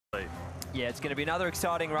Yeah, it's going to be another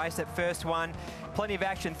exciting race. That first one, plenty of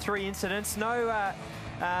action, 3 incidents. No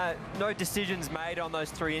decisions made on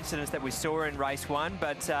those 3 incidents that we saw in race 1,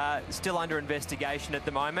 but still under investigation at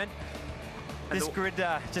the moment. This grid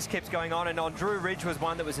just keeps going on and on. Drew Ridge was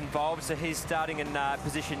one that was involved, so he's starting in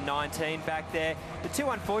position 19 back there. The 2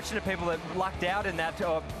 unfortunate people that lucked out in that,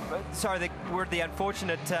 they were the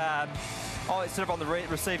unfortunate, sort of on the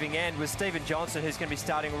receiving end, was Stephen Johnson, who's going to be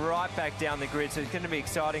starting right back down the grid. So it's going to be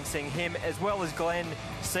exciting seeing him, as well as Glenn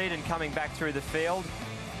Seaton coming back through the field.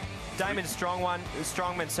 Damon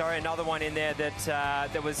Strongman, another one in there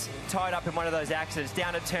that was tied up in one of those accidents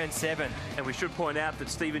down at turn 7. And we should point out that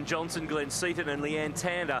Stephen Johnson, Glenn Seaton and Leanne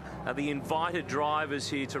Tander are the invited drivers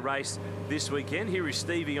here to race this weekend. Here is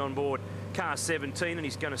Stevie on board car 17, and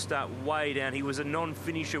he's going to start way down. He was a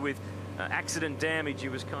non-finisher with accident damage. He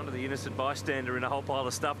was kind of the innocent bystander in a whole pile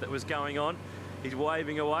of stuff that was going on. He's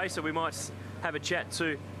waving away, so we might have a chat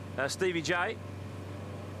to Stevie J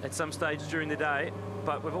at some stage during the day.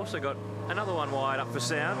 But we've also got another one wired up for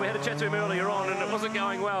sound. We had a chat to him earlier on and it wasn't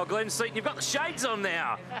going well. Glenn Seaton, you've got the shades on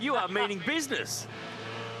now. You are meaning business.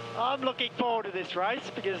 I'm looking forward to this race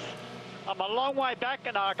because I'm a long way back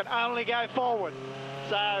and I can only go forward.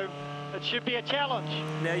 So it should be a challenge.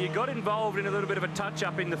 Now, you got involved in a little bit of a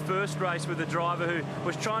touch-up in the first race with the driver who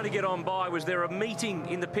was trying to get on by. Was there a meeting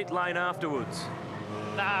in the pit lane afterwards?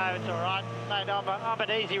 No, it's all right. Mate, I'm an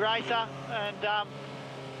easy racer and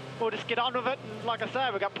we'll just get on with it. And like I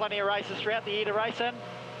say, we've got plenty of races throughout the year to race in.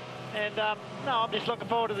 And no, I'm just looking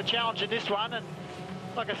forward to the challenge in this one. And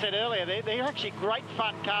like I said earlier, they're actually great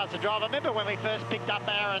fun cars to drive. I remember when we first picked up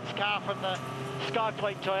Aaron's car from the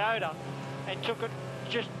Skyfleet Toyota and took it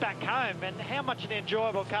just back home, and how much an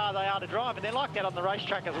enjoyable car they are to drive. And they're like that on the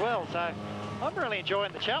racetrack as well. So I'm really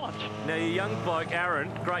enjoying the challenge. Now, your young bloke,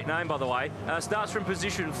 Aaron, great name, by the way, starts from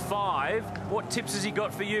position 5. What tips has he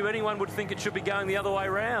got for you? Anyone would think it should be going the other way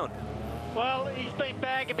around. Well, he's been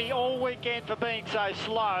bagging me all weekend for being so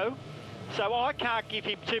slow, so I can't give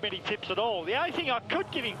him too many tips at all. The only thing I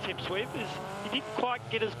could give him tips with is he didn't quite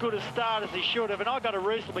get as good a start as he should have, and I got a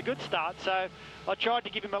reasonably good start, so I tried to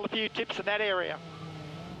give him a few tips in that area.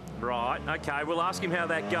 Right, okay, we'll ask him how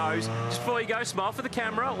that goes. Just before you go, smile for the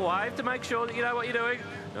camera, wave to make sure that you know what you're doing.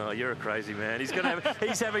 Oh, you're a crazy man. He's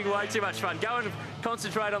having way too much fun. Go and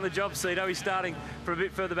concentrate on the job, Cito. He's starting from a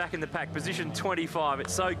bit further back in the pack, position 25.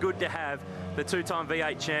 It's so good to have the 2-time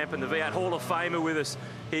V8 champ and the V8 Hall of Famer with us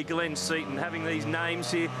here, Glenn Seaton, having these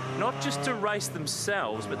names here, not just to race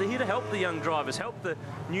themselves, but they're here to help the young drivers, help the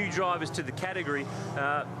new drivers to the category.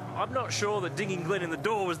 I'm not sure that dinging Glenn in the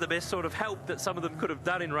door was the best sort of help that some of them could have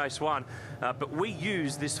done in race 1, but we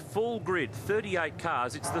use this full grid, 38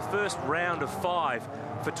 cars. It's the first round of 5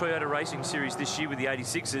 for Toyota Racing Series this year with the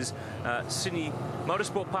 86s. Sydney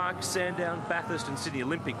Motorsport Park, Sandown, Bathurst and Sydney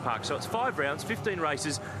Olympic Park. So it's 5 rounds, 15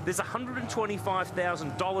 races. There's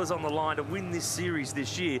 $125,000 on the line to win this series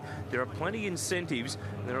this year. There are plenty of incentives.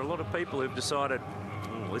 There are a lot of people who've decided,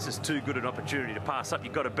 this is too good an opportunity to pass up.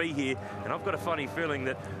 You've got to be here. And I've got a funny feeling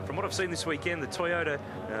that from what I've seen this weekend, the Toyota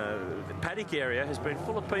paddock area has been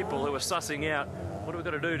full of people who are sussing out what have we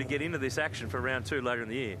got to do to get into this action for round 2 later in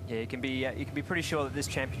the year. Yeah, you can be pretty sure that this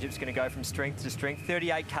championship's going to go from strength to strength.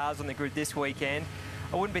 38 cars on the grid this weekend.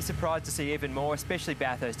 I wouldn't be surprised to see even more, especially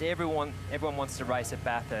Bathurst. Everyone wants to race at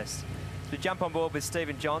Bathurst. So we jump on board with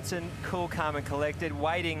Stephen Johnson, cool, calm and collected,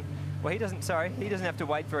 waiting. Well, he doesn't have to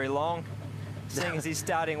wait very long, seeing as he's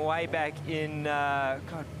starting way back in,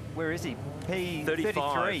 God, where is he?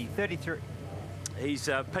 P33. 33. He's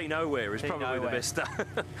P nowhere is probably the best start.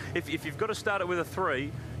 if you've got to start it with a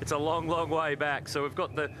 3, it's a long, long way back. So we've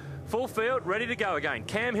got the full field ready to go again.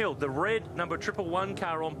 Cam Hill, the red number 111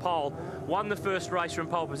 car on pole, won the first race from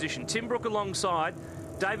pole position. Tim Brook alongside.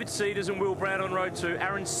 David Cedars and Will Brown on road 2.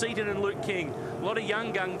 Aaron Seaton and Luke King. A lot of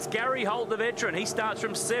young guns. Gary Holt, the veteran, he starts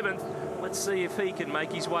from 7th. Let's see if he can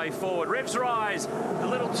make his way forward. Revs rise. The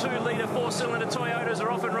little 2-litre 4-cylinder Toyotas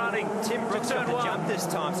are off and running. Tim Brooks got the jump this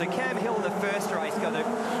time. So Cam Hill in the first race got a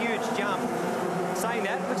huge jump. Saying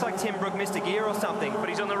that, looks like Tim Brook missed a gear or something. But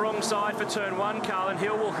he's on the wrong side for turn 1, Carl, and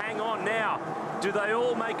Hill will hang on now. Do they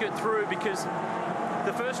all make it through? Because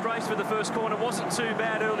the first race for the first corner wasn't too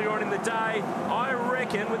bad earlier on in the day. I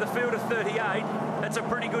reckon with a field of 38, that's a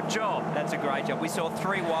pretty good job. That's a great job. We saw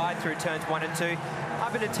 3 wide through turns 1 and 2.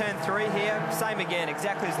 Up into turn 3 here, same again,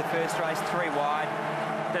 exactly as the first race, 3 wide.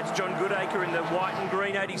 That's John Goodacre in the white and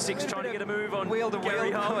green 86 trying to get a move on wheel to Gary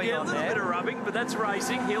wheel Holt. Yeah, a little bit of rubbing, but that's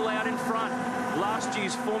racing. Hill out in front. Last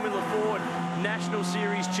year's Formula Ford National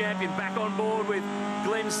Series champion back on board with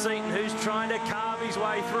Glenn Seaton, who's trying to carve his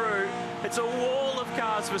way through. It's a wall of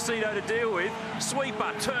cars for Cito to deal with.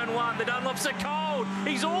 Sweeper, turn 1, the Dunlops are cold. cold.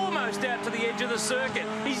 He's almost out to the edge of the circuit.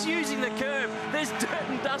 He's using the curb. There's dirt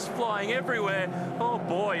and dust flying everywhere. Oh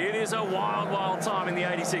boy, it is a wild, wild time in the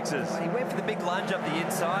 86ers. He went for the big lunge up the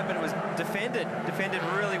inside, but it was defended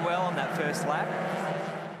really well on that first lap.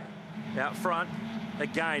 Out front,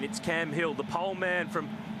 again, it's Cam Hill, the pole man from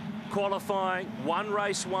qualifying.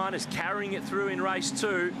 Race one, is carrying it through in race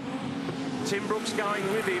two. Tim Brooks going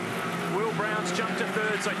with him. Will Brown's jumped to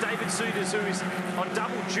third, so David Suiters, who is on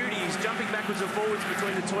double duty, is jumping backwards and forwards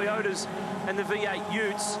between the Toyotas and the V8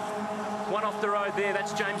 Utes. One off the road there,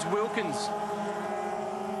 that's James Wilkins.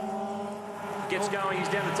 Gets going, he's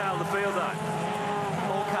down the tail of the field though.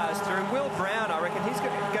 All cars through. Will Brown, I reckon he's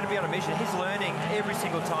going to be on a mission. He's learning every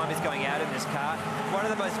single time he's going out in this car. One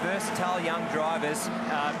of the most versatile young drivers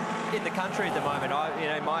in the country at the moment,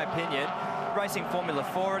 in my opinion. Racing Formula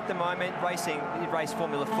 4 at the moment, he raced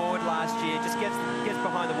Formula Ford last year, just gets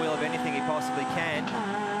behind the wheel of anything he possibly can.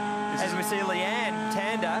 As we see Leanne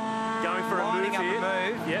Tander going for a move here.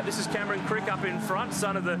 Move. Yeah, this is Cameron Crick up in front,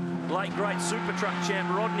 son of the late great super truck champ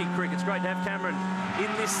Rodney Crick. It's great to have Cameron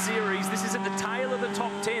in this series. This is at the tail of the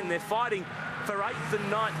top 10. They're fighting for 8th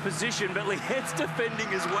and 9th position, but Leanne's defending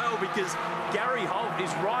as well because Gary Holt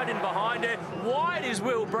is right in behind her. Wide is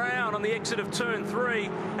Will Brown on the exit of turn 3,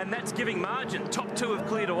 and that's giving margin. Top 2 have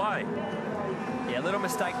cleared away. Yeah, a little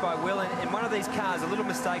mistake by Will. In one of these cars, a little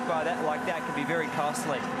mistake like that can be very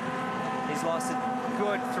costly. He's lost a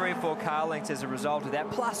good 3 or 4 car lengths as a result of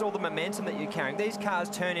that, plus all the momentum that you're carrying. These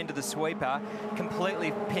cars turn into the sweeper,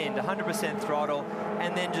 completely pinned, 100% throttle,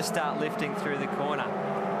 and then just start lifting through the corner.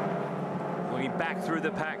 Looking back through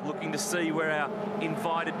the pack, looking to see where our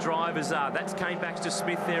invited drivers are. That's Kane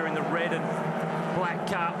Baxter-Smith there in the red and black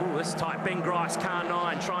car. Oh, that's tight. Ben Grice, car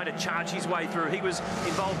 9, trying to charge his way through. He was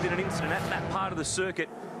involved in an incident at that part of the circuit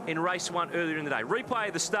in race 1 earlier in the day. Replay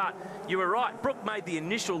of the start, you were right. Brooke made the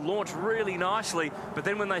initial launch really nicely, but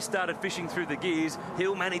then when they started fishing through the gears,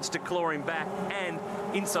 Hill managed to claw him back, and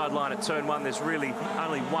inside line at turn 1, there's really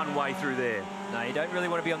only one way through there. No, you don't really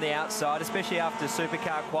want to be on the outside, especially after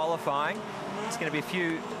supercar qualifying. It's going to be a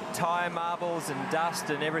few tyre marbles and dust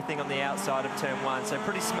and everything on the outside of turn 1, so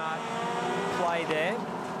pretty smart play there.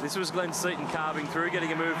 This was Glenn Seaton carving through,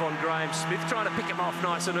 getting a move on Graham Smith, trying to pick him off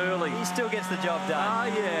nice and early. He still gets the job done. Ah,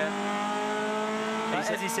 yeah.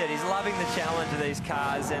 As he said, he's loving the challenge of these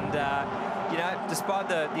cars, and you know, despite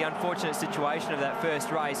the unfortunate situation of that first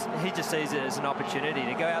race, he just sees it as an opportunity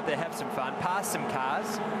to go out there, have some fun, pass some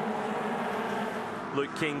cars.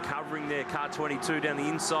 Luke King covering their car 22 down the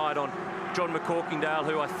inside on John McCorkindale,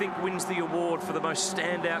 who I think wins the award for the most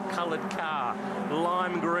standout coloured car.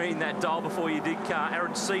 Lime green, that dial before you dig car.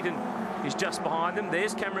 Aaron Seaton is just behind them.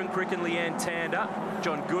 There's Cameron Crick and Leanne Tander.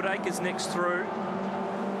 John Goodacre's next through.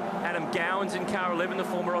 Adam Gowan's in car 11, the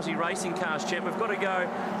former Aussie Racing Cars champ. We've got to go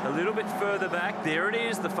a little bit further back. There it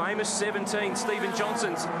is, the famous 17. Stephen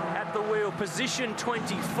Johnson's at the wheel, position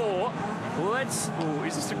 24. Let's, oh,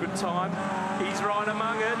 is this a good time? He's right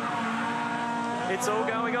among it. It's all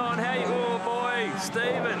going on. Hey, oh boy,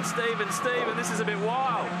 Stephen, this is a bit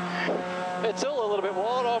wild. It's all a little bit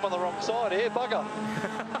wild. I'm on the wrong side here, bugger.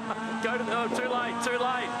 Go to the, oh, too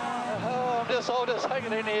late. I'm just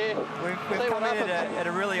hanging in here. We've come in at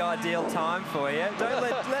a really ideal time for you. Don't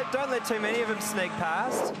let too many of them sneak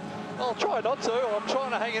past. I'll try not to. I'm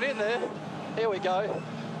trying to hang it in there. Here we go.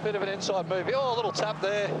 Bit of an inside move. Oh, a little tap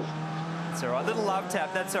there. That's all right. Little love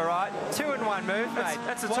tap. That's all right. 2-in-1 move, mate.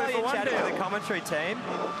 That's a While 2 for 1 you're chatting deal. to the commentary team,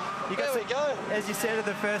 There we go. As you said at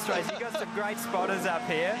the first race, you got some great spotters up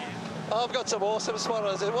here. I've got some awesome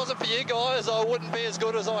spotters. If it wasn't for you guys, I wouldn't be as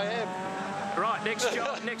good as I am. Right, next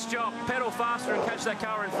job. Pedal faster and catch that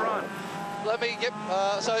car in front. Let me get,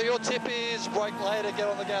 so your tip is brake later, get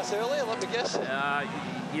on the gas earlier, let me guess.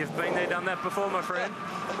 You've been there, done that before, my friend.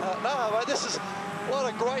 No, mate, this is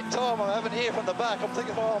what a great time I'm having here from the back. I'm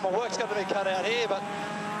thinking, oh, my work's going to be cut out here, but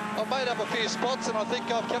I've made up a few spots and I think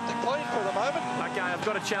I've kept it clean for the moment. Okay, I've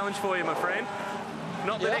got a challenge for you, my friend.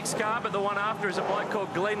 Not the next car, but the one after is a bloke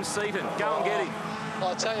called Glenn Seaton. Go and get him.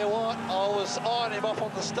 I'll tell you what, I was eyeing him off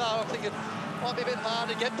on the start. I'm thinking, might be a bit hard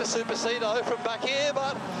to get to Super Cedo from back here,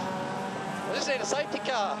 but I just need a safety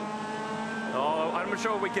car. Oh, I'm not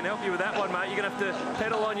sure we can help you with that one, mate. You're going to have to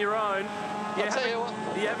pedal on your own. I'll tell you what.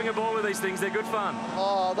 You're having a ball with these things. They're good fun.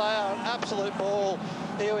 Oh, they are an absolute ball.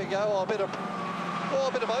 Here we go. A bit of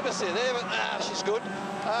oversteer there, but she's good.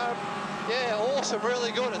 Yeah, awesome,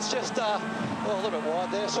 really good. It's just a little bit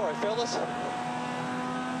wide there. Sorry, fellas.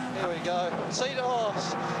 Here we go.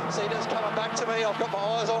 Cedo's coming back to me. I've got my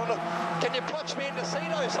eyes on it. Can you punch me into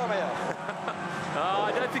Cedo somehow?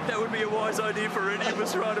 I don't think that would be a wise idea for any of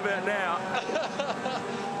us right about now.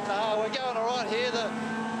 No, we're going all right here.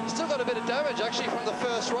 Still got a bit of damage actually from the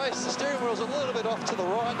first race. The steering wheel's a little bit off to the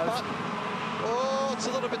right, but oh, it's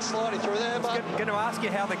a little bit slidey through there. But I'm going to ask you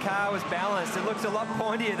how the car was balanced. It looks a lot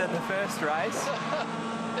pointier than the first race.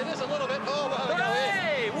 It is a little bit. Oh, well, we go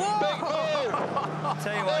in. Whoa! Big move.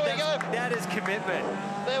 Tell you what, that is commitment.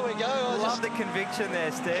 There we go. I Love the conviction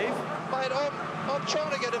there, Steve. Mate, I'm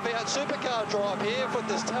trying to get a V8 supercar drive here with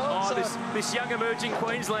this talent. Oh, so this young emerging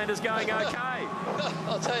Queenslander's going okay.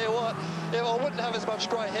 I'll tell you what, yeah, I wouldn't have as much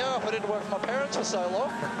grey hair if I didn't work for my parents for so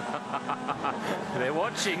long. They're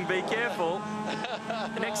watching, be careful.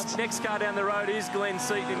 Next car down the road is Glenn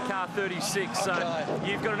Seaton in car 36, so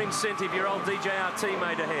you've got an incentive, your old DJR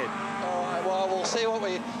teammate ahead. All right, well, we'll see what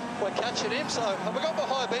we're catching him. So have we got my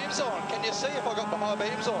high beams on? Can you see if I got my high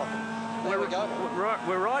beams on? There we go.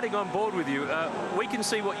 We're riding on board with you. We can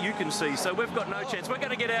see what you can see, so we've got no chance. We're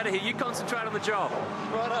going to get out of here. You concentrate on the job.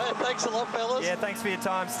 Righto, thanks a lot, fellas. Yeah, thanks for your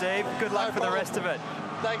time, Steve. Good luck for the rest of it.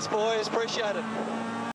 Thanks, boys. Appreciate it.